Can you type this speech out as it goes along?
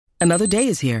Another day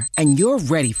is here, and you're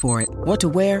ready for it. What to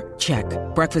wear? Check.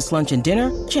 Breakfast, lunch, and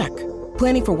dinner? Check.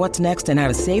 Planning for what's next and how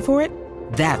to save for it?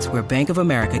 That's where Bank of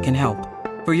America can help.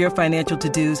 For your financial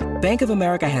to-dos, Bank of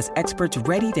America has experts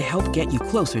ready to help get you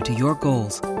closer to your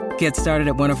goals. Get started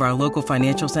at one of our local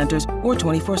financial centers or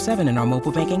 24/7 in our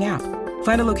mobile banking app.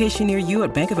 Find a location near you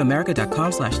at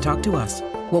bankofamerica.com/talktous.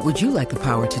 What would you like the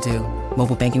power to do?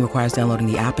 Mobile banking requires downloading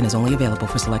the app and is only available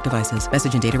for select devices.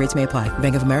 Message and data rates may apply.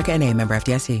 Bank of America N.A., member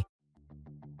FDIC.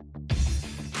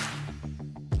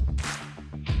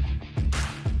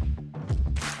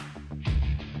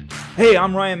 Hey,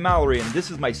 I'm Ryan Mallory, and this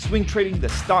is my Swing Trading the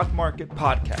Stock Market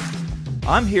podcast.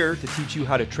 I'm here to teach you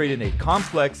how to trade in a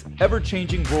complex,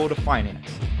 ever-changing world of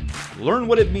finance. Learn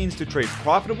what it means to trade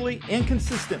profitably and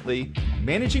consistently,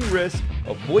 managing risk,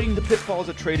 avoiding the pitfalls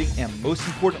of trading, and most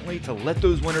importantly, to let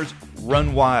those winners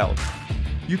run wild.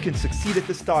 You can succeed at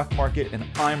the stock market, and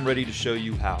I'm ready to show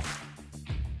you how.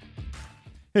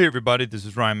 Hey everybody, this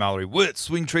is Ryan Mallory with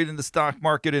Swing Trading the Stock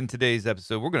Market. In today's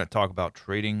episode, we're going to talk about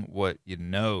trading what you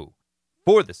know.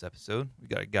 For this episode, we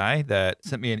got a guy that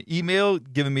sent me an email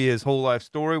giving me his whole life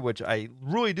story, which I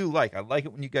really do like. I like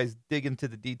it when you guys dig into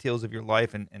the details of your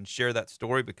life and share that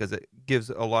story because it gives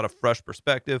a lot of fresh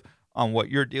perspective on what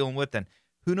you're dealing with. And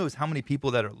who knows how many people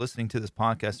that are listening to this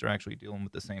podcast are actually dealing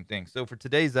with the same thing. So for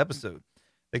today's episode,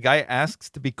 the guy asks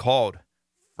to be called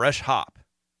Fresh Hop,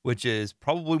 which is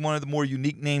probably one of the more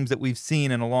unique names that we've seen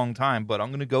in a long time, but I'm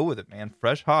going to go with it, man.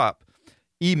 Fresh Hop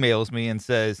emails me and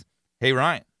says, "Hey,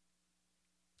 Ryan,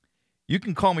 you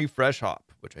can call me Fresh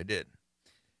Hop," which I did.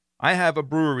 "I have a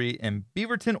brewery in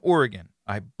Beaverton, Oregon.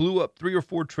 I blew up 3 or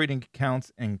 4 trading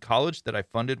accounts in college that I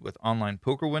funded with online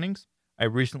poker winnings. I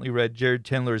recently read Jared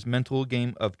Chandler's Mental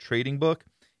Game of Trading book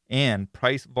and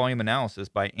Price Volume Analysis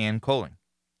by Ann Coling.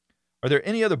 Are there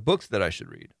any other books that I should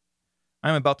read?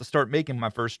 I'm about to start making my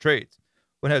first trades.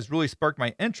 What has really sparked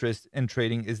my interest in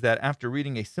trading is that after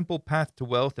reading A Simple Path to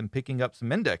Wealth and picking up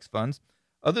some index funds,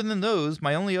 other than those,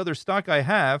 my only other stock I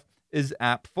have is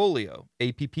Appfolio,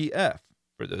 APPF,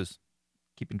 for those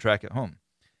keeping track at home.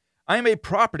 I am a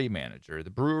property manager. The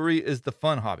brewery is the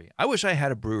fun hobby." I wish I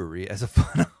had a brewery as a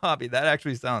fun hobby. That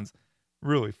actually sounds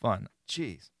really fun.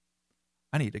 Jeez,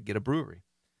 I need to get a brewery.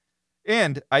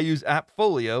 "And I use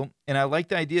Appfolio, and I like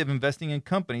the idea of investing in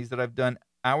companies that I've done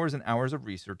hours and hours of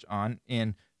research on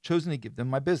and chosen to give them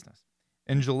my business.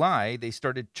 In July, they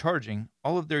started charging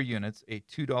all of their units a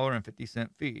 $2.50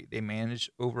 fee. They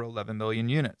manage over 11 million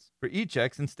units for each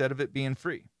X instead of it being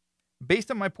free.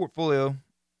 Based on my portfolio,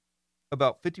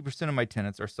 about 50% of my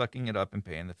tenants are sucking it up and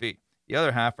paying the fee. The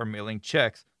other half are mailing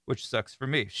checks, which sucks for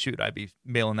me. Shoot, I'd be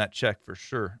mailing that check for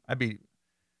sure. I'd be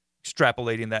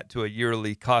extrapolating that to a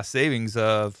yearly cost savings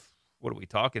of, what are we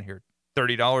talking here,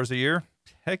 $30 a year?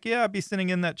 Heck yeah, I'd be sending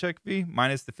in that check fee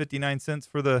minus the 59 cents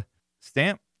for the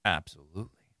stamp.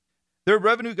 Absolutely. Their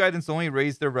revenue guidance only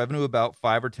raised their revenue about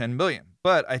 5 or 10 million,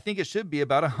 but I think it should be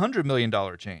about $100 million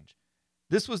change.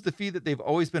 This was the fee that they've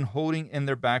always been holding in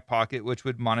their back pocket, which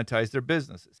would monetize their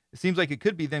businesses. It seems like it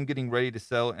could be them getting ready to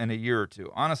sell in a year or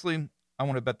two. Honestly, I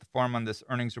want to bet the farm on this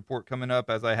earnings report coming up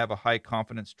as I have a high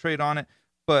confidence trade on it,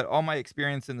 but all my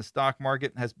experience in the stock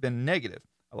market has been negative.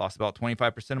 I lost about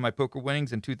 25% of my poker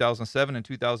winnings in 2007 and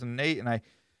 2008, and I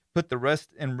put the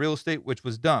rest in real estate, which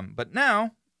was dumb. But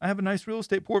now I have a nice real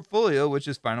estate portfolio, which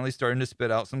is finally starting to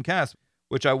spit out some cash,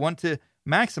 which I want to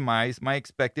maximize my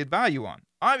expected value on.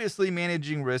 Obviously,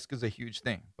 managing risk is a huge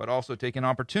thing, but also taking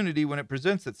opportunity when it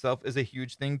presents itself is a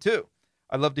huge thing too.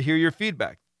 I'd love to hear your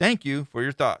feedback. Thank you for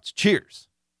your thoughts. Cheers.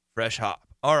 Fresh Hop."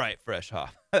 All right, Fresh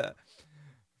Hop.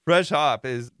 Fresh Hop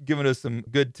is giving us some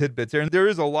good tidbits here, and there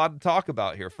is a lot to talk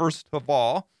about here. First of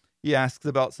all, he asks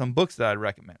about some books that I'd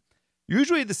recommend.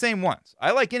 Usually the same ones.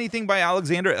 I like anything by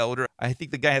Alexander Elder. I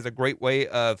think the guy has a great way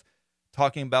of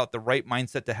talking about the right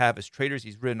mindset to have as traders.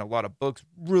 He's written a lot of books,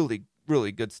 really,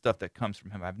 really good stuff that comes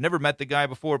from him. I've never met the guy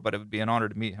before, but it would be an honor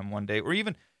to meet him one day. Or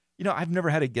even, I've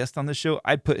never had a guest on this show.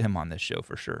 I'd put him on this show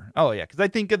for sure. Oh, yeah, because I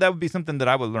think that would be something that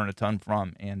I would learn a ton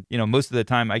from. And, most of the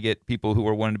time I get people who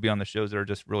are wanting to be on the shows that are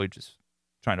just really just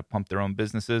trying to pump their own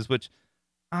businesses, which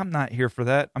I'm not here for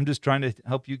that. I'm just trying to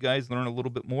help you guys learn a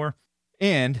little bit more.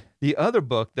 And the other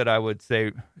book that I would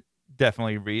say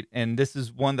definitely read, and this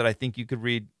is one that I think you could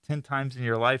read 10 times in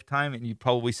your lifetime and you'd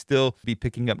probably still be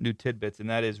picking up new tidbits, and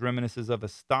that is Reminiscences of a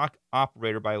Stock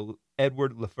Operator by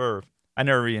Edward Lefebvre. I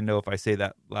never even know if I say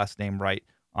that last name right.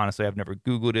 Honestly, I've never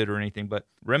Googled it or anything, but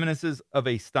Reminiscences of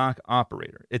a Stock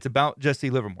Operator. It's about Jesse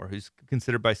Livermore, who's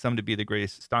considered by some to be the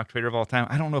greatest stock trader of all time.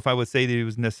 I don't know if I would say that he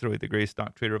was necessarily the greatest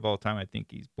stock trader of all time. I think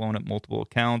he's blown up multiple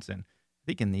accounts, and I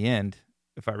think in the end,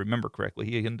 if I remember correctly,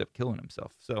 he ended up killing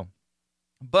himself.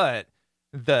 But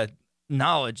the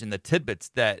knowledge and the tidbits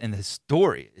that in the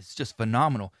story is just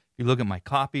phenomenal. If you look at my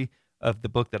copy of the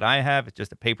book that I have, it's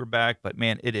just a paperback, but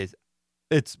man,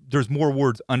 there's more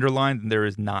words underlined than there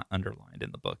is not underlined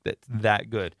in the book. That's that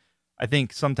good. I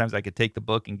think sometimes I could take the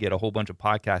book and get a whole bunch of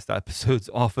podcast episodes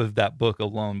off of that book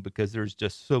alone because there's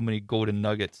just so many golden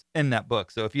nuggets in that book.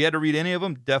 So if you had to read any of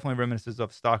them, definitely Reminiscences of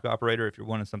a Stock Operator. If you're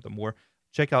wanting something more,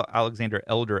 check out Alexander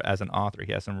Elder as an author.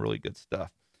 He has some really good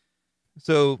stuff.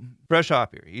 So Fresh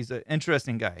Hop here, he's an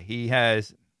interesting guy. He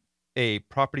has a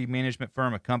property management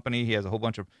firm, a company. He has a whole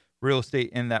bunch of real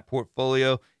estate in that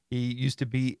portfolio. He used to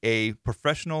be a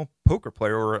professional poker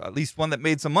player, or at least one that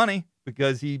made some money,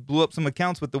 because he blew up some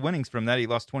accounts with the winnings from that. He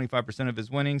lost 25% of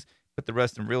his winnings, put the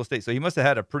rest in real estate. So he must have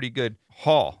had a pretty good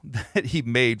haul that he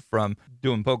made from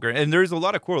doing poker. And there's a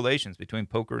lot of correlations between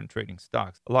poker and trading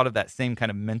stocks. A lot of that same kind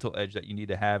of mental edge that you need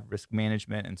to have, risk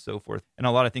management and so forth. And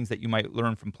a lot of things that you might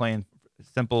learn from playing a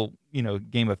simple,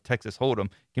 game of Texas Hold'em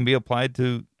can be applied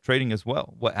to trading as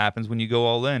well. What happens when you go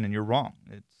all in and you're wrong?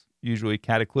 It's usually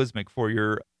cataclysmic for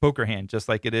your poker hand, just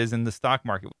like it is in the stock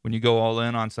market when you go all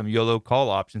in on some YOLO call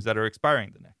options that are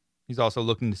expiring the next. He's also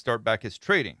looking to start back his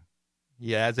trading.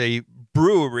 He has a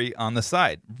brewery on the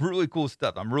side. Really cool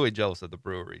stuff. I'm really jealous of the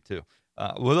brewery too.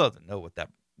 We'd love to know what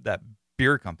that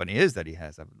beer company is that he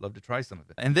has. I would love to try some of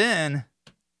it. And then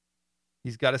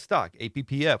he's got a stock,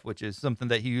 APPF, which is something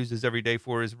that he uses every day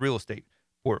for his real estate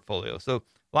portfolio. So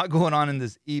a lot going on in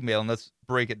this email, and let's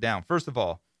break it down. First of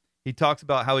all, he talks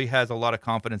about how he has a lot of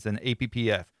confidence in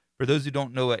APPF. For those who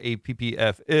don't know what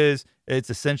APPF is,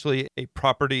 it's essentially a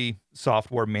property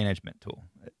software management tool.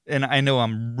 And I know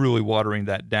I'm really watering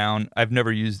that down. I've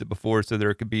never used it before, so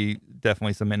there could be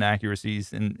definitely some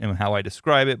inaccuracies in how I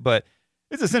describe it, but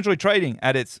it's essentially trading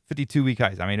at its 52-week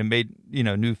highs. I mean, it made,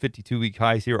 new 52-week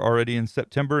highs here already in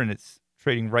September, and it's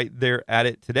trading right there at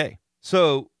it today.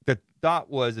 So the thought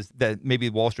is that maybe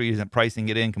Wall Street isn't pricing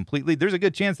it in completely. There's a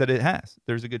good chance that it has.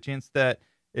 There's a good chance that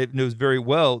it knows very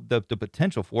well the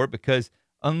potential for it, because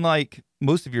unlike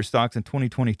most of your stocks in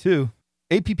 2022,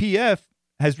 APPF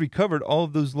has recovered all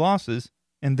of those losses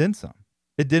and then some.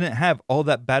 It didn't have all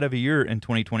that bad of a year in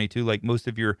 2022 like most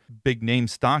of your big name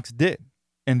stocks did.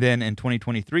 And then in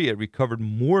 2023, it recovered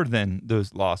more than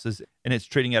those losses, and it's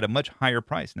trading at a much higher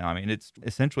price now. I mean, it's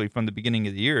essentially from the beginning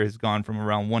of the year has gone from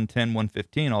around 110,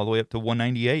 115 all the way up to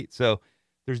 198. So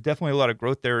there's definitely a lot of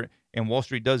growth there, and Wall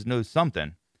Street does know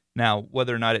something. Now,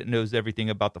 whether or not it knows everything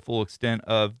about the full extent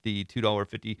of the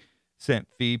 $2.50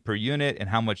 fee per unit and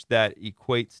how much that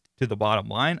equates to the bottom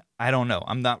line, I don't know.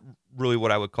 I'm not really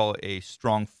what I would call a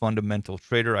strong fundamental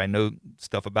trader. I know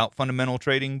stuff about fundamental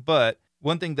trading, but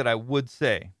one thing that I would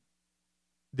say,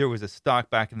 there was a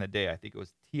stock back in the day, I think it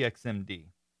was TXMD.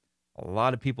 A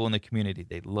lot of people in the community,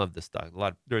 they loved the stock.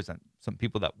 There's some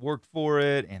people that worked for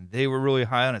it, and they were really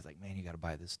high on it. It's like, man, you got to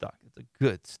buy this stock. It's a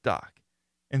good stock.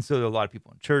 And so a lot of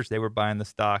people in church, they were buying the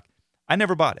stock. I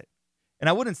never bought it. And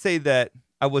I wouldn't say that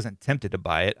I wasn't tempted to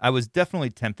buy it. I was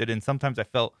definitely tempted, and sometimes I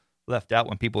felt left out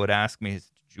when people would ask me,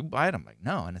 did you buy it? I'm like,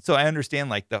 no. And so I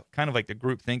understand the kind of like the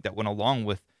group think that went along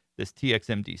with this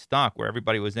TXMD stock, where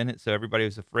everybody was in it, so everybody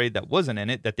was afraid that wasn't in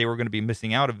it, that they were going to be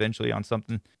missing out eventually on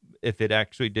something if it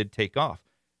actually did take off.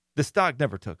 The stock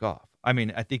never took off. I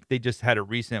mean, I think they just had a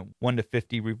recent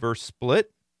 1-to-50 reverse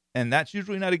split, and that's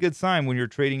usually not a good sign when you're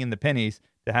trading in the pennies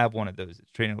to have one of those.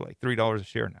 It's trading at like $3 a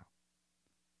share now,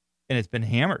 and it's been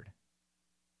hammered.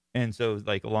 And so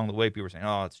like along the way, people were saying,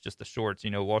 oh, it's just the shorts.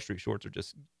 Wall Street shorts are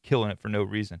just killing it for no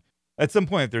reason. At some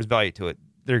point, if there's value to it,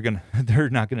 they're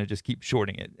not gonna just keep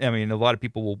shorting it. I mean, a lot of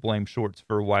people will blame shorts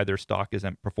for why their stock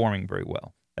isn't performing very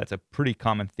well. That's a pretty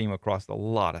common theme across a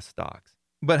lot of stocks.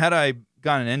 But had I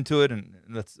gotten into it, and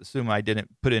let's assume I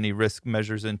didn't put any risk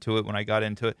measures into it when I got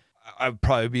into it, I'd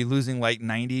probably be losing like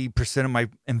 90% of my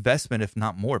investment, if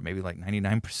not more, maybe like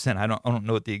 99%. I don't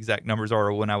know what the exact numbers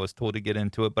are when I was told to get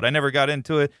into it, but I never got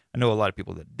into it. I know a lot of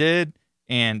people that did,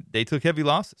 and they took heavy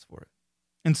losses for it.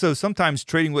 And so sometimes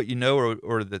trading what you know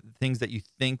or the things that you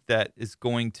think that is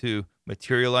going to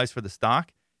materialize for the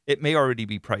stock, it may already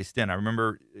be priced in. I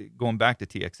remember going back to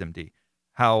TXMD,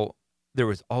 how there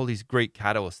was all these great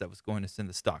catalysts that was going to send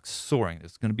the stock soaring. It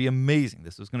was going to be amazing.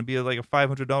 This was going to be like a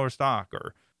 $500 stock,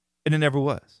 and it never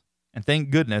was. And thank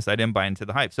goodness I didn't buy into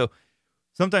the hype. So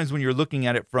sometimes when you're looking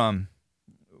at it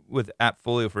with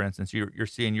Appfolio, for instance, you're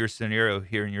seeing your scenario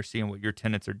here and you're seeing what your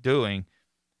tenants are doing,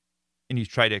 and you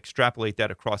try to extrapolate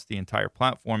that across the entire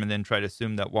platform and then try to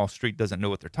assume that Wall Street doesn't know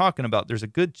what they're talking about, there's a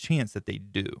good chance that they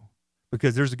do.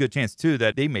 Because there's a good chance, too,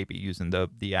 that they may be using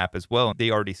the app as well. They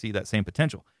already see that same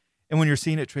potential. And when you're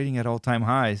seeing it trading at all-time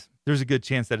highs, there's a good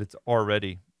chance that it's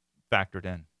already factored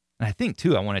in. And I think,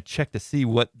 too, I want to check to see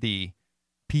what the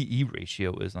PE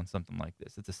ratio is on something like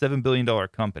this. It's a $7 billion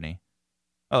company.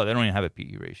 Oh, they don't even have a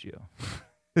PE ratio.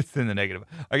 It's in the negative.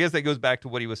 I guess that goes back to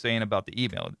what he was saying about the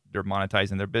email. They're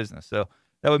monetizing their business. So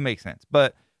that would make sense.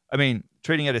 But, I mean,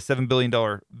 trading at a $7 billion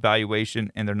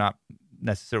valuation and they're not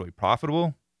necessarily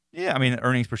profitable. Yeah, I mean,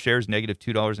 earnings per share is negative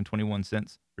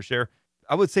 $2.21 per share.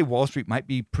 I would say Wall Street might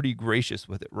be pretty gracious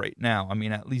with it right now. I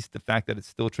mean, at least the fact that it's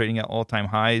still trading at all-time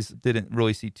highs didn't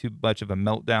really see too much of a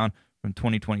meltdown from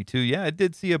 2022. Yeah, it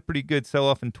did see a pretty good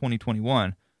sell-off in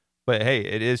 2021. But, hey,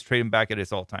 it is trading back at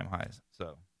its all-time highs.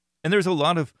 So, and there's a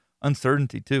lot of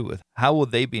uncertainty, too, with how will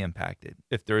they be impacted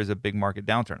if there is a big market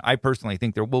downturn. I personally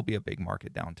think there will be a big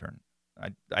market downturn.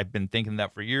 I've been thinking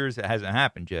that for years. It hasn't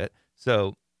happened yet.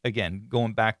 So, again,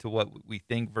 going back to what we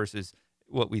think versus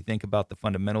what we think about the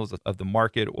fundamentals of the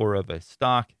market or of a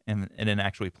stock and then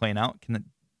actually playing out can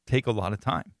take a lot of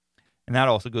time. And that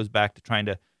also goes back to trying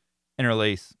to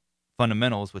interlace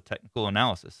fundamentals with technical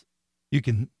analysis. You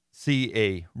can see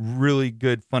a really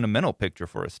good fundamental picture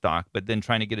for a stock, but then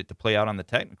trying to get it to play out on the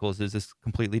technicals is this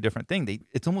completely different thing.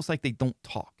 It's almost like they don't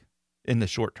talk in the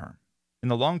short term. In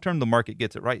the long term, the market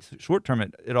gets it right. So short term,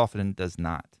 it often does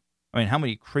not. I mean, how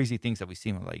many crazy things have we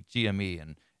seen with like GME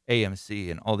and AMC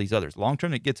and all these others? Long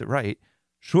term, it gets it right.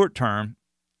 Short term,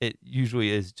 it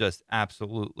usually is just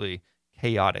absolutely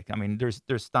chaotic. I mean, there's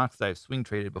stocks that I've swing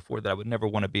traded before that I would never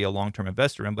want to be a long-term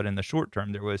investor in, but in the short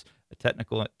term, there was a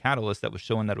technical catalyst that was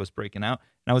showing that it was breaking out,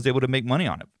 and I was able to make money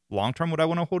on it. Long term, would I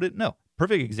want to hold it? No.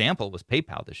 Perfect example was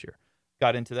PayPal this year.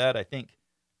 Got into that, I think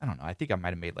I might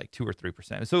have made like 2 or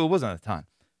 3%. So it wasn't a ton,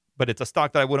 but it's a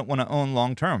stock that I wouldn't want to own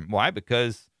long term. Why?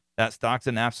 Because that stock's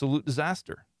an absolute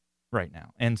disaster right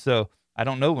now. And so I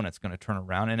don't know when it's going to turn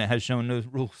around, and it has shown no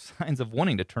real signs of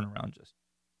wanting to turn around just.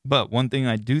 But one thing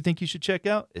I do think you should check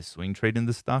out is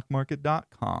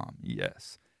swingtradingthestockmarket.com.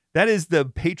 Yes, that is the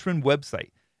patron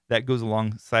website that goes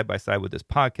along side by side with this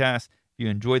podcast. If you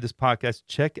enjoy this podcast,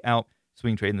 check out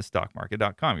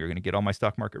swingtradingthestockmarket.com. You're going to get all my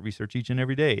stock market research each and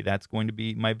every day. That's going to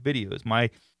be my videos,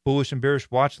 my bullish and bearish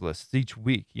watch lists each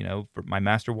week, for my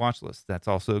master watch list. That's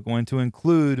also going to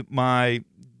include my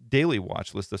daily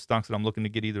watch list of stocks that I'm looking to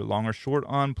get either long or short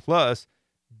on, plus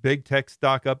big tech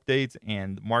stock updates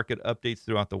and market updates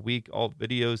throughout the week. All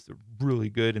videos, they're really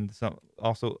good. And some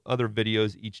also other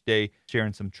videos each day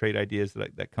sharing some trade ideas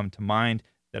that come to mind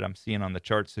that I'm seeing on the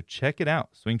charts. So check it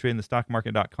out,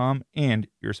 swingtradingthestockmarket.com, and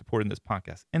you're supporting this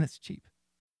podcast, and it's cheap.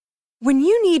 When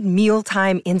you need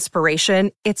mealtime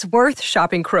inspiration, it's worth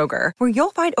shopping Kroger, where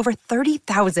you'll find over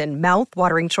 30,000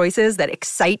 mouth-watering choices that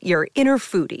excite your inner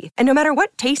foodie. And no matter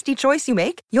what tasty choice you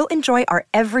make, you'll enjoy our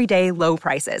everyday low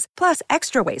prices, plus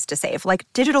extra ways to save, like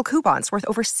digital coupons worth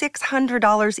over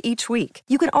 $600 each week.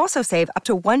 You can also save up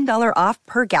to $1 off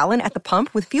per gallon at the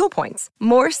pump with fuel points.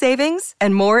 More savings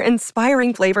and more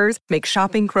inspiring flavors make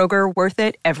shopping Kroger worth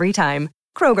it every time.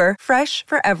 Kroger, fresh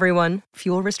for everyone.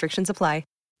 Fuel restrictions apply.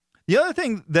 The other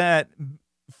thing that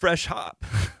Fresh Hop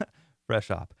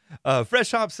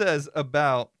says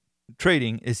about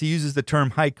trading is he uses the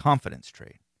term high confidence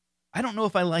trade. I don't know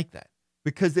if I like that,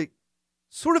 because it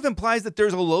sort of implies that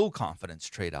there's a low confidence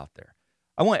trade out there.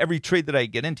 I want every trade that I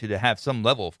get into to have some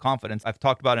level of confidence. I've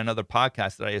talked about in other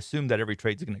podcasts that I assume that every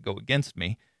trade is going to go against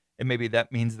me. And maybe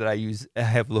that means that I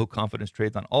have low confidence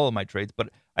trades on all of my trades. But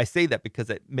I say that because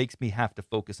it makes me have to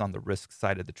focus on the risk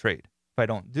side of the trade. If I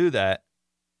don't do that,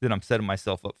 then I'm setting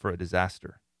myself up for a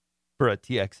disaster, for a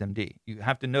TXMD. You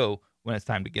have to know when it's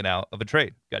time to get out of a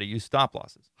trade. Got to use stop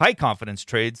losses. High confidence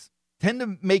trades tend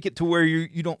to make it to where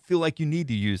you don't feel like you need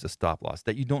to use a stop loss,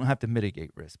 that you don't have to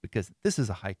mitigate risk, because this is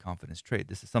a high confidence trade.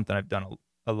 This is something I've done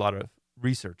a lot of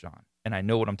research on, and I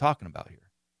know what I'm talking about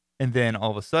here. And then all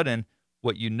of a sudden,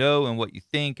 what you know and what you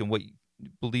think and what you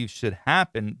believe should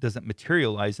happen doesn't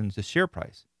materialize into share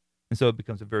price. And so it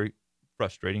becomes a very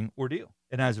frustrating ordeal.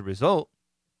 And as a result,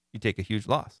 you take a huge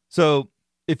loss. So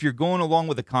if you're going along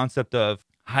with the concept of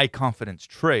high confidence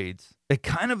trades, it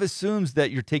kind of assumes that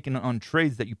you're taking on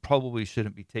trades that you probably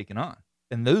shouldn't be taking on.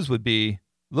 And those would be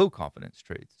low confidence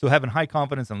trades. So having high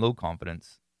confidence and low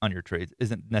confidence on your trades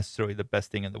isn't necessarily the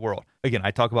best thing in the world. Again,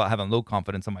 I talk about having low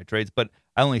confidence on my trades, but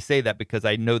I only say that because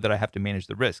I know that I have to manage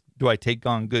the risk. Do I take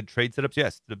on good trade setups?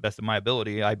 Yes, to the best of my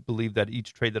ability. I believe that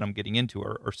each trade that I'm getting into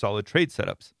are solid trade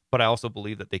setups, but I also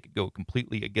believe that they could go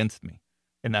completely against me.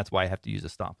 And that's why I have to use a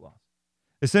stop loss.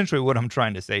 Essentially, what I'm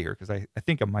trying to say here, because I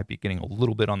think I might be getting a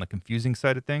little bit on the confusing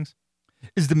side of things,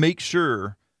 is to make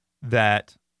sure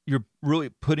that you're really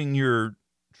putting your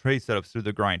trade setups through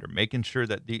the grinder, making sure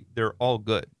that they're all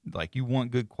good. Like, you want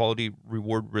good quality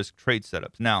reward risk trade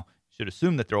setups. Now, should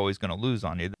assume that they're always going to lose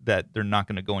on you, that they're not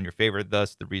going to go in your favor.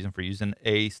 Thus, the reason for using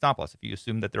a stop loss. If you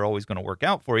assume that they're always going to work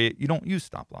out for you, you don't use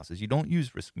stop losses. You don't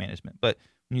use risk management. But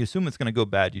when you assume it's going to go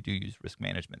bad, you do use risk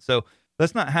management. So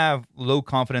let's not have low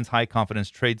confidence, high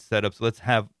confidence trade setups. Let's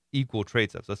have equal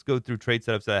trade setups. Let's go through trade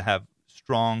setups that have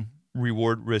strong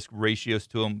reward risk ratios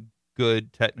to them,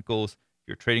 good technicals. If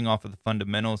you're trading off of the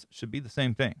fundamentals, it should be the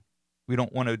same thing. We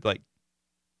don't want to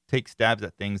take stabs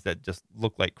at things that just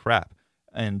look like crap.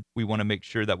 And we want to make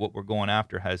sure that what we're going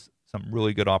after has some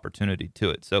really good opportunity to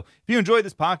it. So if you enjoyed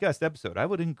this podcast episode, I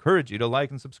would encourage you to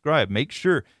like and subscribe. Make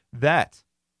sure that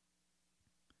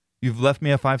you've left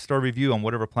me a 5-star review on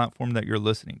whatever platform that you're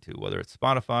listening to, whether it's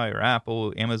Spotify or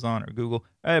Apple, Amazon or Google.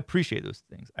 I appreciate those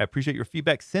things. I appreciate your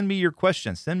feedback. Send me your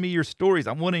questions. Send me your stories.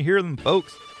 I want to hear them,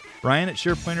 folks.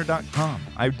 Brian@SharePlanner.com.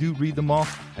 I do read them all.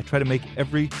 I try to make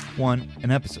every one an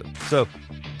episode. So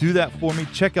do that for me.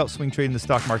 Check out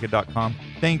SwingTradingTheStockMarket.com.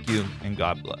 Thank you, and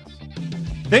God bless.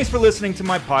 Thanks for listening to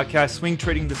my podcast, Swing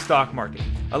Trading the Stock Market.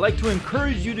 I'd like to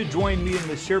encourage you to join me in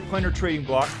the SharePlanner Trading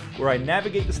Block, where I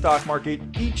navigate the stock market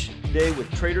each day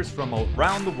with traders from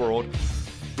around the world.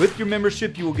 With your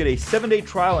membership, you will get a 7-day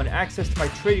trial and access to my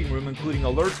trading room, including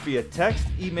alerts via text,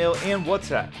 email, and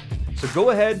WhatsApp. So go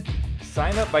ahead,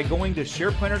 sign up by going to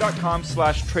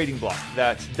shareplanner.com/trading block.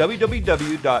 That's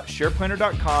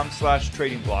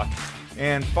www.shareplanner.com/trading block.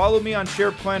 And follow me on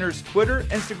SharePlanner's Twitter,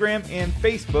 Instagram, and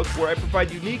Facebook, where I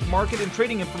provide unique market and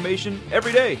trading information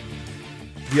every day.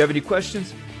 If you have any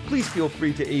questions, please feel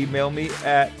free to email me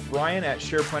at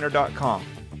ryan@shareplanner.com.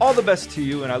 All the best to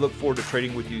you, and I look forward to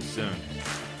trading with you soon.